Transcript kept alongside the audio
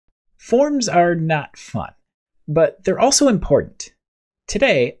Forms are not fun, but they're also important.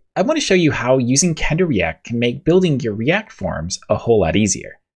 Today, I want to show you how using KendoReact can make building your React forms a whole lot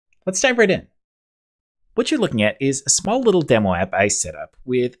easier. Let's dive right in. What you're looking at is a small little demo app I set up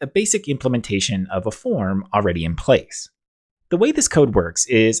with a basic implementation of a form already in place. The way this code works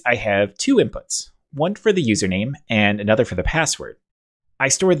is I have two inputs, one for the username and another for the password. I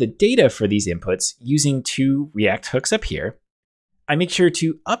store the data for these inputs using two React hooks up here. I make sure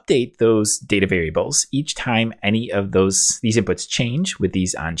to update those data variables each time any of these inputs change with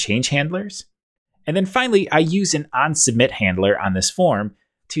these onChange handlers. And then finally, I use an onSubmit handler on this form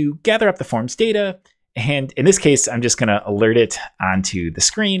to gather up the form's data. And in this case, I'm just going to alert it onto the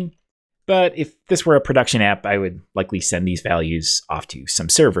screen. But if this were a production app, I would likely send these values off to some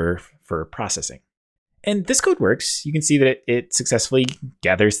server for processing. And this code works. You can see that it successfully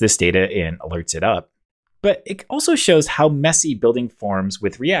gathers this data and alerts it up. But it also shows how messy building forms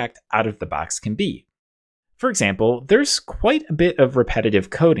with React out of the box can be. For example, there's quite a bit of repetitive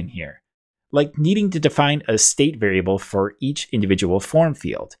code in here, like needing to define a state variable for each individual form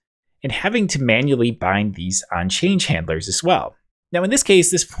field, and having to manually bind these onChange handlers as well. Now in this case,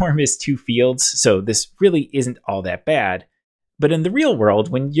 this form is two fields, so this really isn't all that bad. But in the real world,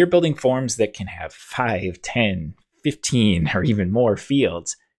 when you're building forms that can have 5, 10, 15, or even more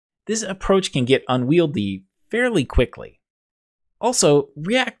fields, this approach can get unwieldy fairly quickly. Also,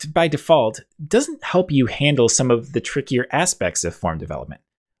 React by default doesn't help you handle some of the trickier aspects of form development,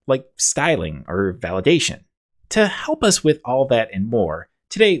 like styling or validation. To help us with all that and more,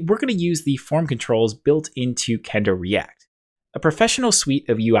 today we're going to use the form controls built into KendoReact, a professional suite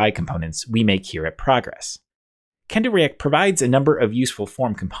of UI components we make here at Progress. KendoReact provides a number of useful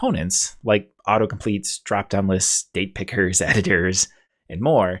form components, like autocompletes, dropdown lists, date pickers, editors, and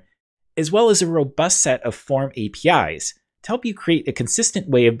more, as well as a robust set of form APIs to help you create a consistent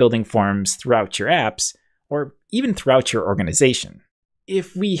way of building forms throughout your apps, or even throughout your organization.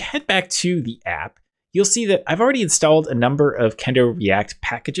 If we head back to the app, you'll see that I've already installed a number of KendoReact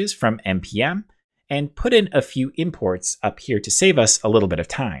packages from npm and put in a few imports up here to save us a little bit of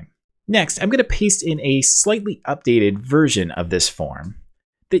time. Next, I'm going to paste in a slightly updated version of this form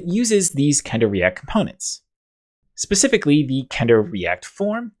that uses these KendoReact components. Specifically, the KendoReact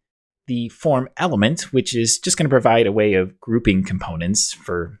form, the form element, which is just going to provide a way of grouping components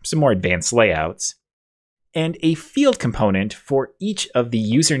for some more advanced layouts, and a field component for each of the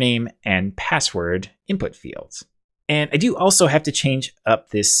username and password input fields. And I do also have to change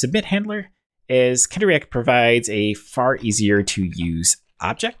up this submit handler, as KendoReact provides a far easier to use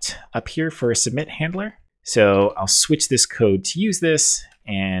object up here for a submit handler. So I'll switch this code to use this,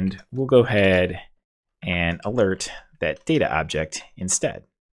 and we'll go ahead and alert that data object instead.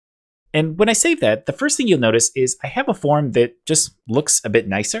 And when I save that, the first thing you'll notice is I have a form that just looks a bit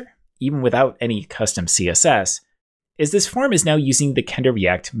nicer, even without any custom CSS, as this form is now using the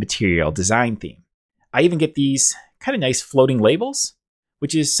KendoReact material design theme. I even get these kind of nice floating labels,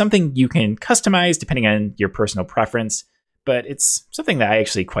 which is something you can customize depending on your personal preference, but it's something that I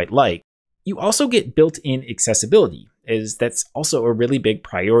actually quite like. You also get built-in accessibility, as that's also a really big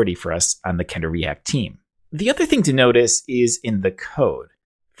priority for us on the KendoReact team. The other thing to notice is in the code.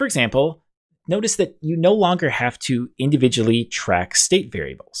 For example, notice that you no longer have to individually track state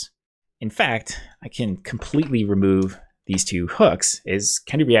variables. In fact, I can completely remove these two hooks, as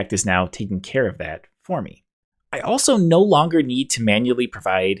KendoReact is now taking care of that for me. I also no longer need to manually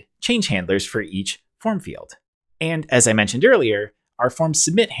provide change handlers for each form field. And as I mentioned earlier, our form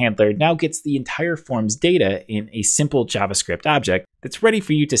submit handler now gets the entire form's data in a simple JavaScript object that's ready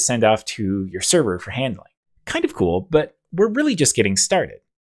for you to send off to your server for handling. Kind of cool, but we're really just getting started.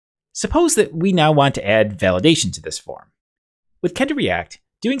 Suppose that we now want to add validation to this form. With KendoReact,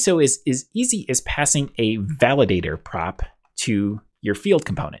 doing so is as easy as passing a validator prop to your field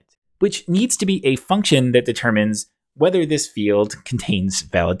component, which needs to be a function that determines whether this field contains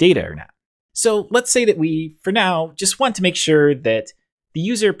valid data or not. So let's say that we, for now, just want to make sure that the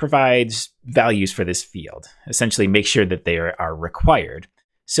user provides values for this field, essentially make sure that they are required.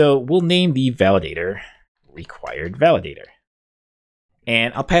 So we'll name the validator required validator.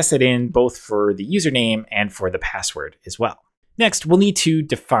 And I'll pass it in both for the username and for the password as well. Next, we'll need to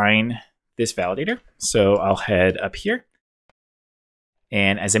define this validator. So I'll head up here.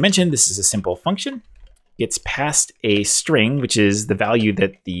 And as I mentioned, this is a simple function. It's passed a string, which is the value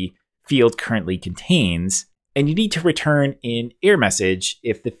that the field currently contains. And you need to return an error message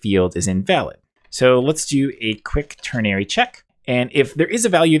if the field is invalid. So let's do a quick ternary check. And if there is a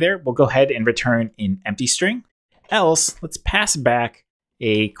value there, we'll go ahead and return an empty string. Else, let's pass back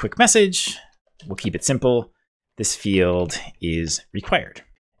a quick message. We'll keep it simple. This field is required.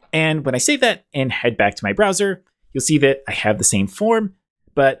 And when I save that and head back to my browser, you'll see that I have the same form.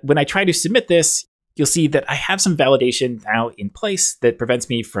 But when I try to submit this, you'll see that I have some validation now in place that prevents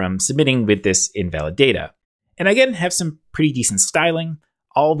me from submitting with this invalid data. And again, have some pretty decent styling,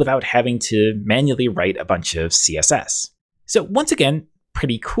 all without having to manually write a bunch of CSS. So once again,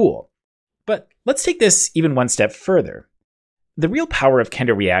 pretty cool. But let's take this even one step further. The real power of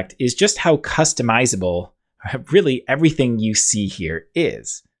KendoReact is just how customizable really everything you see here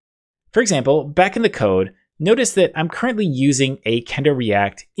is. For example, back in the code, notice that I'm currently using a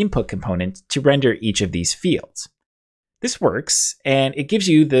KendoReact input component to render each of these fields. This works, and it gives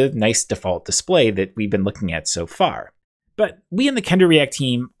you the nice default display that we've been looking at so far. But we in the KendoReact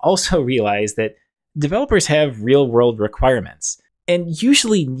team also realize that developers have real-world requirements, and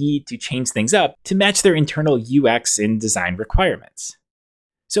usually need to change things up to match their internal UX and design requirements.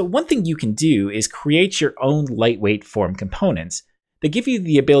 So one thing you can do is create your own lightweight form components that give you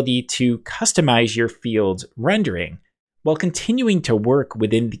the ability to customize your field's rendering while continuing to work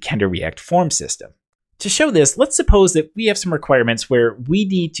within the KendoReact form system. To show this, let's suppose that we have some requirements where we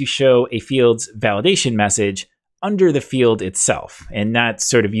need to show a field's validation message under the field itself and not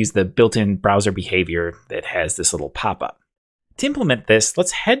sort of use the built-in browser behavior that has this little pop-up. To implement this,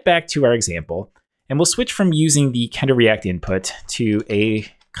 let's head back to our example, and we'll switch from using the KendoReact input to a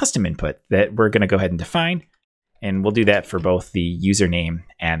custom input that we're going to go ahead and define. And we'll do that for both the username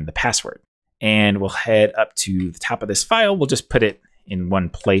and the password. And we'll head up to the top of this file. We'll just put it in one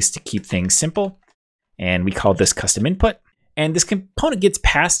place to keep things simple. And we call this custom input. And this component gets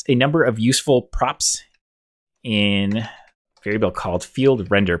passed a number of useful props in a variable called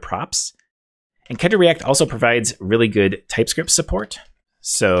field render props. And KendoReact also provides really good TypeScript support.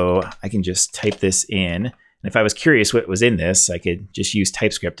 So I can just type this in. And if I was curious what was in this, I could just use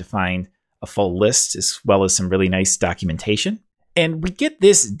TypeScript to find a full list as well as some really nice documentation. And we get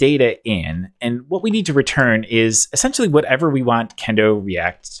this data in, and what we need to return is essentially whatever we want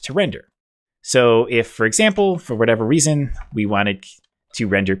KendoReact to render. So if, for example, for whatever reason, we wanted to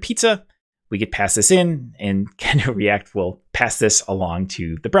render pizza, we could pass this in, and KendoReact will pass this along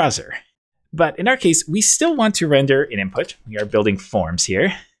to the browser. But in our case, we still want to render an input. We are building forms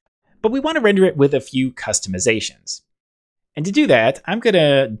here, but we want to render it with a few customizations. And to do that, I'm going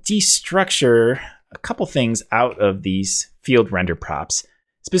to destructure a couple things out of these field render props.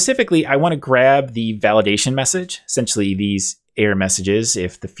 Specifically, I want to grab the validation message, essentially these error messages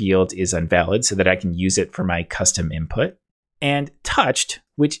if the field is invalid, so that I can use it for my custom input. And touched,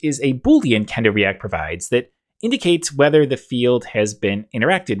 which is a Boolean KendoReact provides that indicates whether the field has been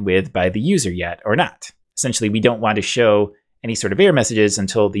interacted with by the user yet or not. Essentially, we don't want to show any sort of error messages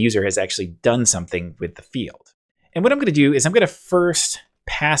until the user has actually done something with the field. And what I'm going to do is I'm going to first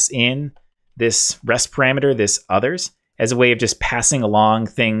pass in this rest parameter, this others, as a way of just passing along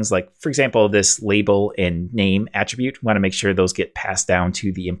things like, for example, this label and name attribute. We want to make sure those get passed down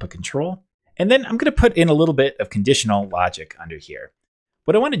to the input control. And then I'm going to put in a little bit of conditional logic under here.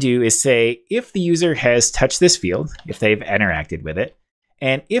 What I want to do is say if the user has touched this field, if they've interacted with it,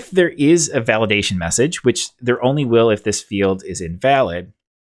 and if there is a validation message, which there only will if this field is invalid,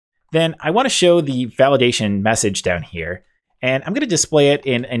 then I want to show the validation message down here, and I'm going to display it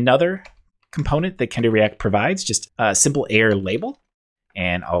in another component that KendoReact provides, just a simple error label,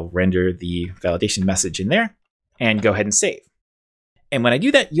 and I'll render the validation message in there and go ahead and save. And when I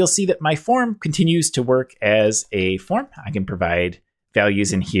do that, you'll see that my form continues to work as a form. I can provide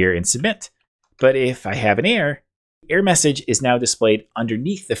values in here and submit, but if I have an error, the error message is now displayed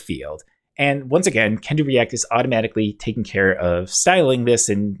underneath the field. And once again, KendoReact is automatically taking care of styling this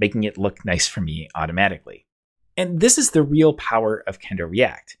and making it look nice for me automatically. And this is the real power of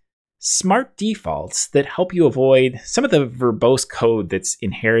KendoReact. Smart defaults that help you avoid some of the verbose code that's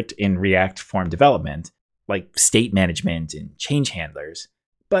inherent in React form development, like state management and change handlers.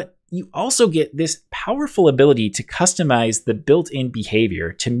 But you also get this powerful ability to customize the built-in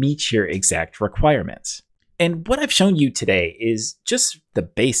behavior to meet your exact requirements. And what I've shown you today is just the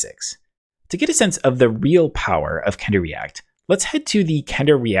basics. To get a sense of the real power of KendoReact, let's head to the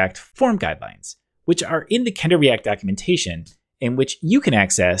KendoReact form guidelines, which are in the KendoReact documentation and which you can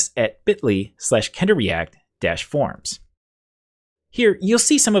access at bit.ly/KendoReact-forms. Here, you'll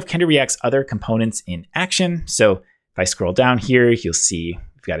see some of KendoReact's other components in action. So if I scroll down here, you'll see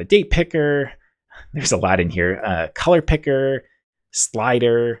we've got a date picker. There's a lot in here. Color picker,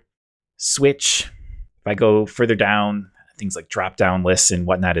 slider, switch. If I go further down, things like dropdown lists and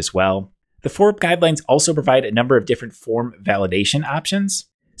whatnot as well. The form guidelines also provide a number of different form validation options.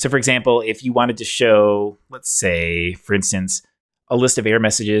 So for example, if you wanted to show, let's say, for instance, a list of error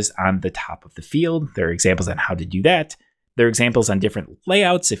messages on the top of the field, there are examples on how to do that. There are examples on different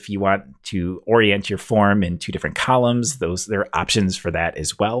layouts if you want to orient your form in 2 different columns. There are options for that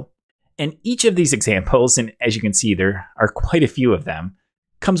as well. And each of these examples, and as you can see, there are quite a few of them,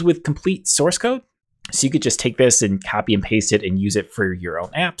 comes with complete source code. So you could just take this and copy and paste it and use it for your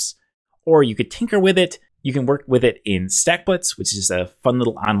own apps. Or you could tinker with it. You can work with it in StackBlitz, which is a fun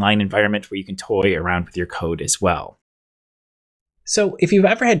little online environment where you can toy around with your code as well. So if you've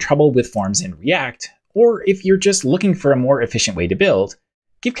ever had trouble with forms in React, or if you're just looking for a more efficient way to build,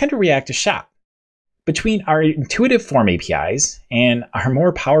 give KendoReact a shot. Between our intuitive form APIs and our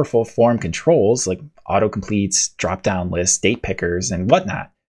more powerful form controls like autocompletes, dropdown lists, date pickers, and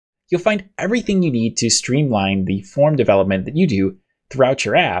whatnot, you'll find everything you need to streamline the form development that you do throughout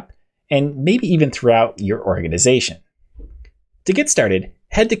your app, and maybe even throughout your organization. To get started,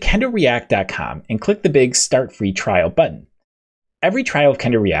 head to KendoReact.com and click the big Start Free Trial button. Every trial of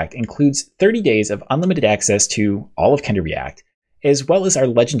KendoReact includes 30 days of unlimited access to all of KendoReact, as well as our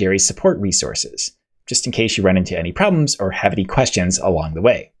legendary support resources, just in case you run into any problems or have any questions along the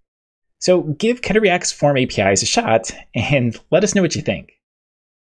way. So give KendoReact's form APIs a shot and let us know what you think.